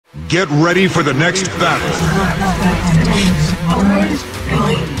Get ready for the next battle.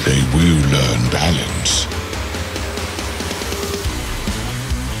 They will learn balance.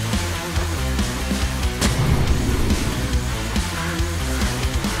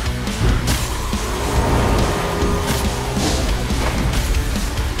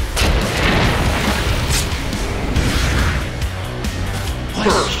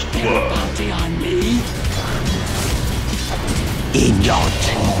 First blood. Bounty on me. In your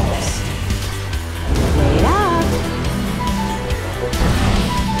tombs. Wait up.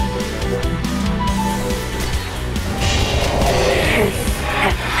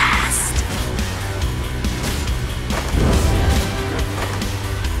 At last.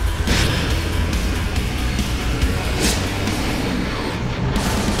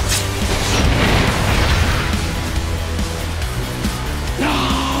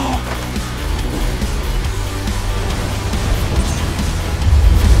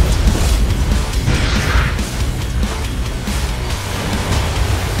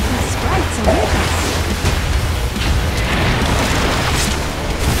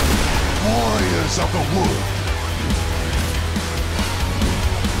 Warriors of the wood.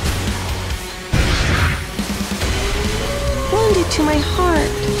 Wounded to my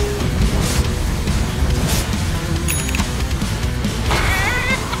heart.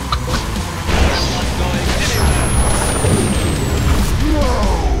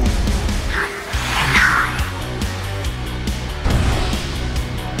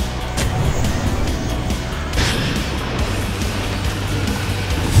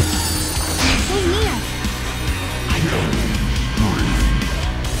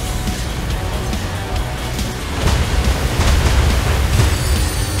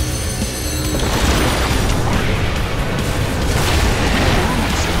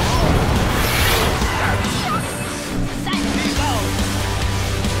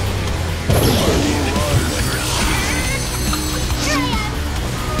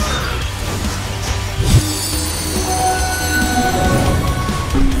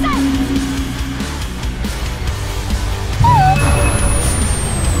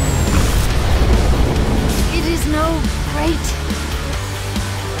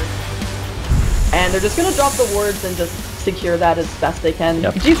 And they're just gonna drop the wards and just secure that as best they can.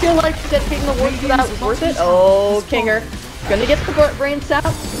 Yep. Do you feel like dedicating the wards for that was worth it? Oh, Kinger. Gonna get the brain sap,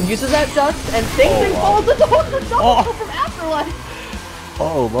 uses that dust, and SingSing falls into the double from Afterlife!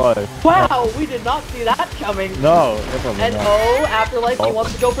 Oh boy. Wow, we did not see that coming. No, definitely And not. oh, Afterlife, he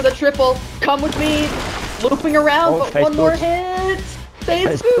wants to go for the triple. Come with me, looping around, but face one more boots. hit! Face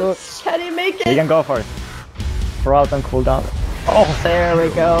Face boots! boots. Can he make You it? can go for it. Throw out and cool down. Oh, there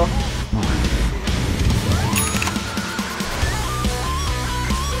we go.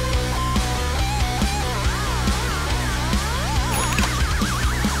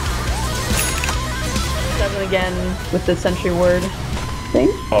 Seven again with the sentry word thing.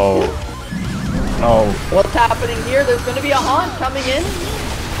 Oh. No. What's happening here? There's going to be a haunt coming in.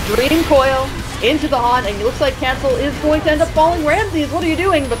 Dream coil into the haunt, and it looks like cancel is going to end up falling. Ramses, what are you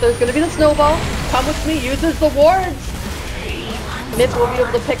doing? But there's going to be the snowball. Come with me, uses the wards. Nip will be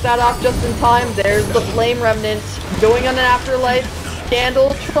able to pick that off just in time. There's the flame remnant going on an afterlife. Scandal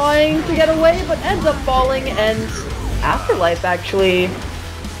trying to get away, but ends up falling, and Afterlife actually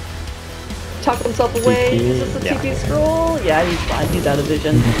tucked himself away. TP, Is this a yeah. TP scroll? Yeah, he's fine. He's out of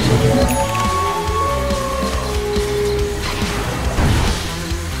vision.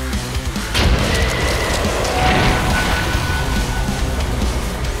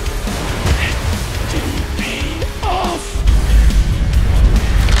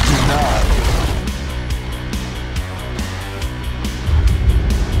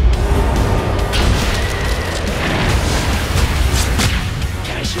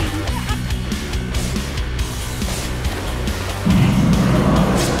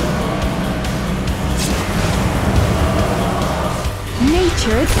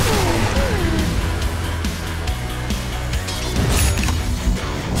 Nature.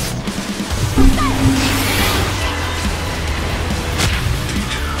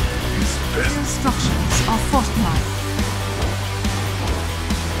 Structures are fortified.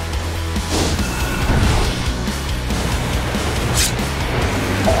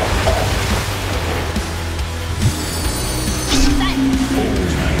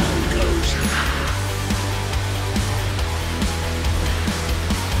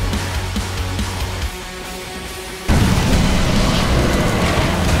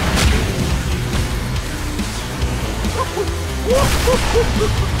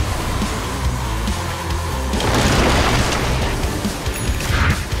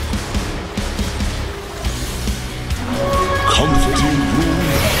 Comforting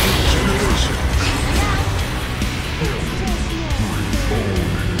rule.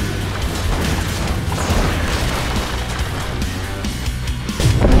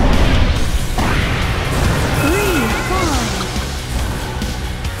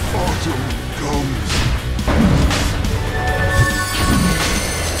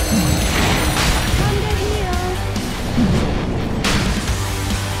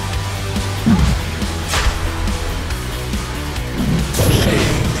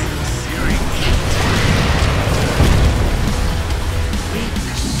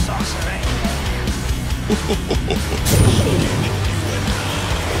 Roshan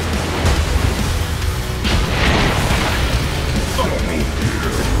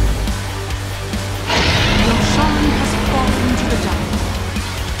has fallen to the jungle.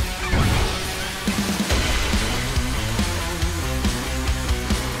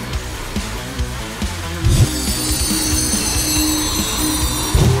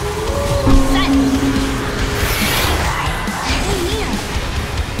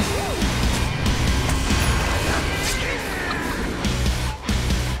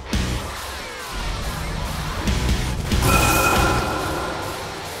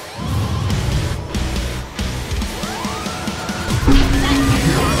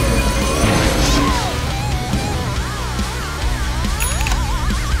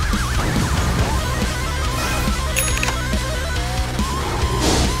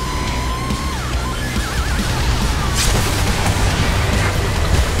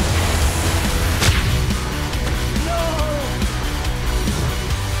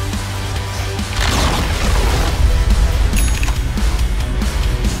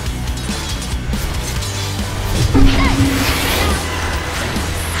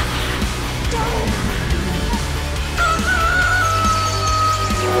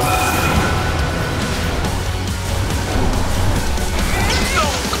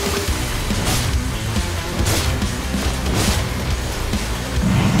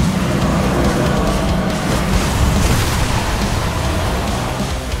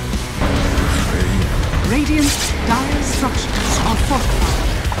 Radiant's dire structures are fortified.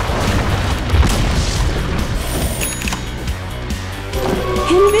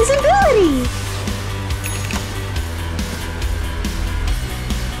 Invisibility!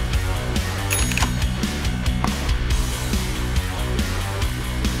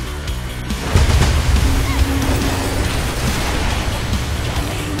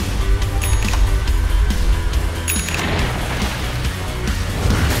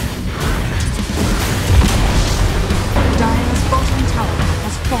 Dire's bottom tower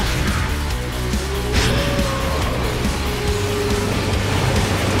has fallen.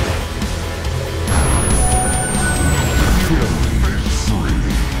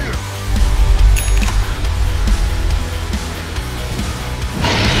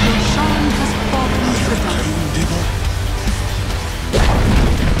 Roshan has fallen to the jungle.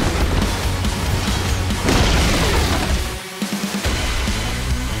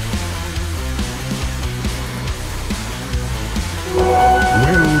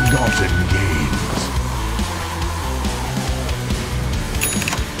 Well-gotten gains.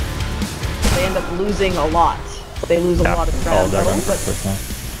 They end up losing a lot. They lose a lot of ground, but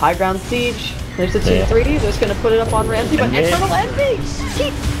high ground siege. There's a 2-3. They're just gonna put it up on Ramsey, but Eternal Envy!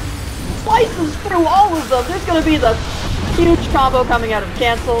 He slices through all of them. There's gonna be the huge combo coming out of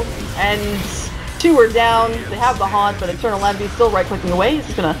Cancel, and 2 are down. They have the haunt, but Eternal Envy still right-clicking away. He's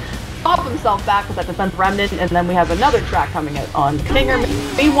just gonna pop himself back with that defense remnant, and then we have another track coming out on Kinger.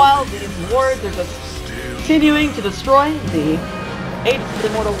 Meanwhile, these wards are just continuing to destroy. The Age of the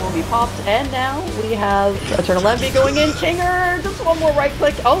Immortal will be popped, and now we have Eternal Envy going in. Kinger, just one more right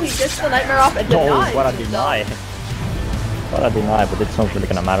click. Oh, he gets the Nightmare off and denies. Oh, what a himself. deny. What a deny, but it's not really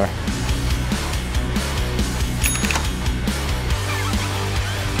gonna matter.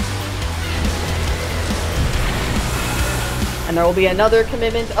 And there will be another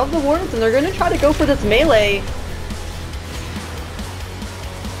commitment of the wards, and they're going to try to go for this melee.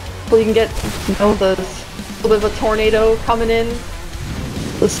 So you can get, you know, the little bit of a tornado coming in.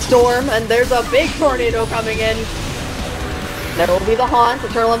 The storm, and there's a big tornado coming in. There will be the haunt.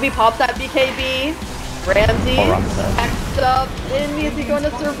 Eternal Envy pops that BKB. Ramsey acts up. Is he going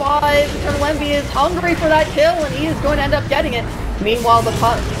to survive? Eternal Envy is hungry for that kill, and he is going to end up getting it. Meanwhile, the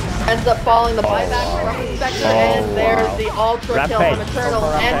punt ends up falling. The buyback from the Spectre, and there's the ultra kill from Eternal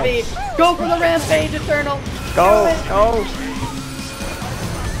Envy. Go for the rampage, Eternal. Go!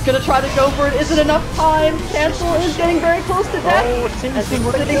 Gonna try to go for it. Is it enough time? Cancel is getting very close to death. Oh, SingSing,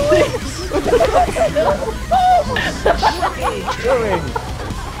 what are you doing?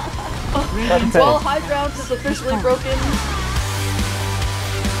 Well, high ground is officially broken.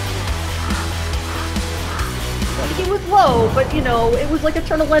 He was low, but you know, it was like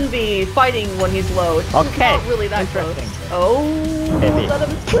Eternal Envy fighting when he's low. It's Okay. not really that close. Interesting. Oh, Maybe. that of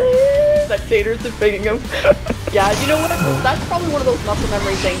his play. Spectators are picking him. Yeah, you know what? That's probably one of those muscle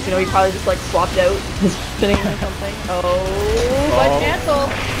memory things. You know, he probably just like swapped out his spinning or something. Oh, but cancel.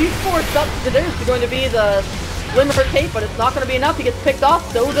 He's forced up. There's going to be the Glimmer Cape, but it's not going to be enough. He gets picked off.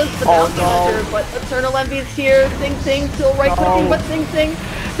 So does the bounty hunter. But Eternal Envy's here. SingSing still right clicking, but SingSing.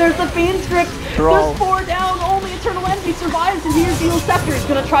 There's the Fiend script. There's 4 down. Only Eternal Envy survives, and here's the Scepter. He's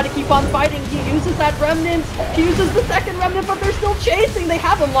gonna try to keep on fighting. He uses that Remnant. He uses the second Remnant, but they're still chasing. They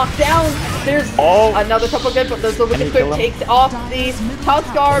have him locked down. There's another couple good, but there's the Wicked Whip takes off the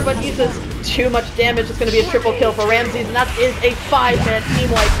Tuskar, but he uses too much damage. It's gonna be a triple kill for Ramses, and that is a 5-man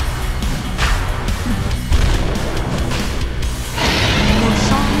team wipe.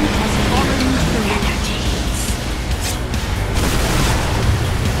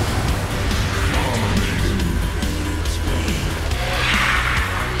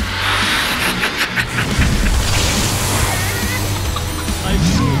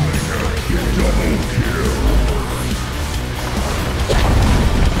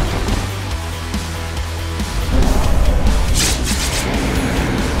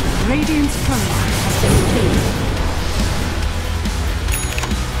 Radiant's turret has been killed.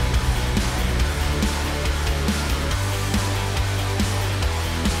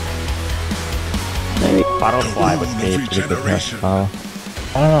 Maybe Butterfly would be pretty good as well.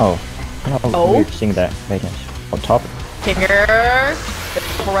 I don't know. We're seeing that Radiance. On top. Kinger,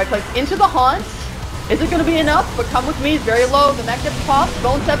 right click into the haunt. Is it going to be enough? But come with me, it's very low. The mech gets popped.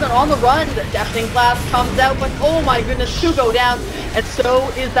 BOne7 on the run. The Deafening Blast comes out, but oh my goodness, 2 go down. And so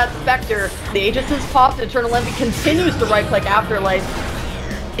is that Spectre. The Aegis is popped. Eternal Envy continues to right click Afterlife.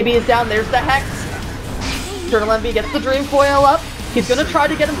 Maybe is down. There's the Hex. Eternal Envy gets the Dream Foil up. He's going to try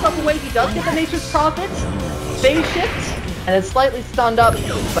to get himself away. He does get the Nature's Prophet. Phase shift. And it's slightly stunned up.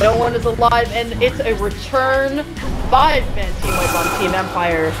 But no one is alive. And it's a return 5-man team wipe on Team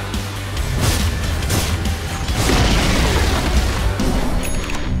Empire.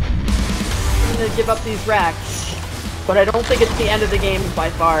 To give up these racks, but I don't think it's the end of the game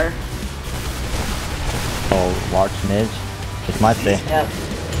by far. Oh, large mid. It might be.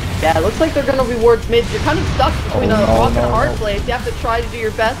 Yeah, it looks like they're gonna reward mids. You're kind of stuck between a rock and a hard place. You have to try to do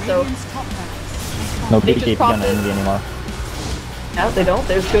your best, so... No BT gonna envy anymore. No, they don't.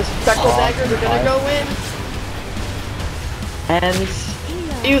 There's Ghost Spectral Dagger. They're gonna go in. And...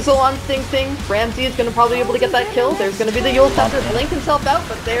 Fusel on SingSing. Ramsey is going to probably be able to get that kill. There's going to be the Yule Scepter blink himself out,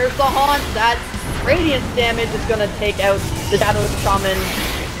 but there's the Haunt. That Radiance damage is going to take out the Shadow Shaman.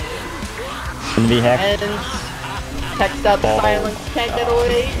 And text out the silence. Can't get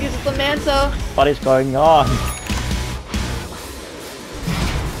away. Uses the Manta. What is going on?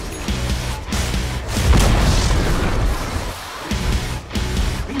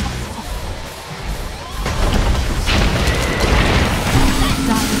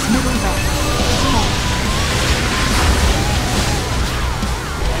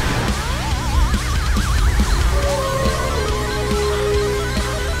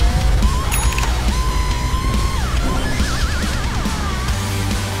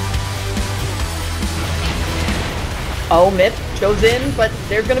 Oh, Myth goes in, but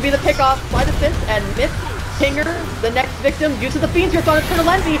there's going to be the pickoff. Slide assist, and Myth, Kinger, the next victim, uses the Fiend's Drift on Eternal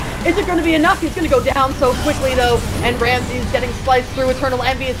Envy. Is it going to be enough? He's going to go down so quickly, though, and Ramsey's getting sliced through. Eternal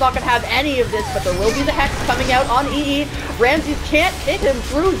Envy is not going to have any of this, but there will be the Hex coming out on EE. Ramsey can't hit him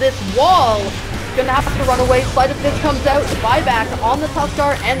through this wall. He's going to have to run away. Slide assist comes out. Buyback on the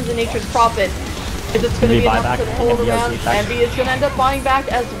Tuskar and the Nature's Prophet. Is it going to be enough to hold around? Envy is going to end up buying back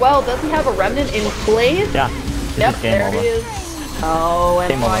as well. Does he have a Remnant in place? Yeah. Yep, there it is. Oh,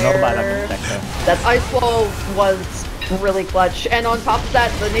 Empire. That Ice Wall was really clutch. And on top of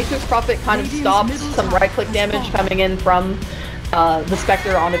that, the Nature's Prophet kind of stopped some right-click damage coming in from the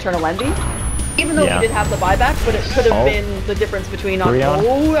Spectre on Eternal Envy. Even though he did have the buyback, but it could have been the difference between...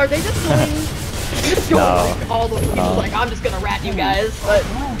 Oh, are they just going... like, all the way? He's like, I'm just gonna rat you guys, but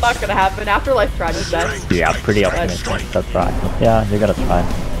it's not gonna happen. Afterlife tried his best. Yeah, pretty optimistic. That's right. Yeah, you gotta try.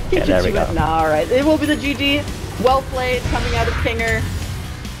 Yeah, there we go. Nah, alright. It will be the GG. Well played, coming out of Kinger.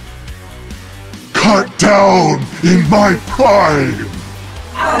 Cut down in my prime!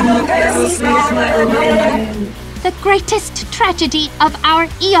 The greatest tragedy of our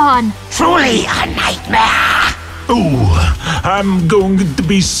eon. Truly a nightmare! Oh, I'm going to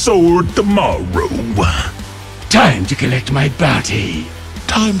be sore tomorrow. Time to collect my bounty.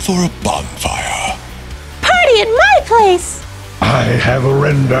 Time for a bonfire. Party in my place! I have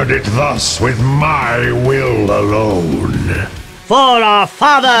rendered it thus with my will alone. For our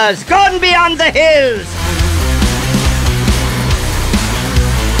fathers gone beyond the hills,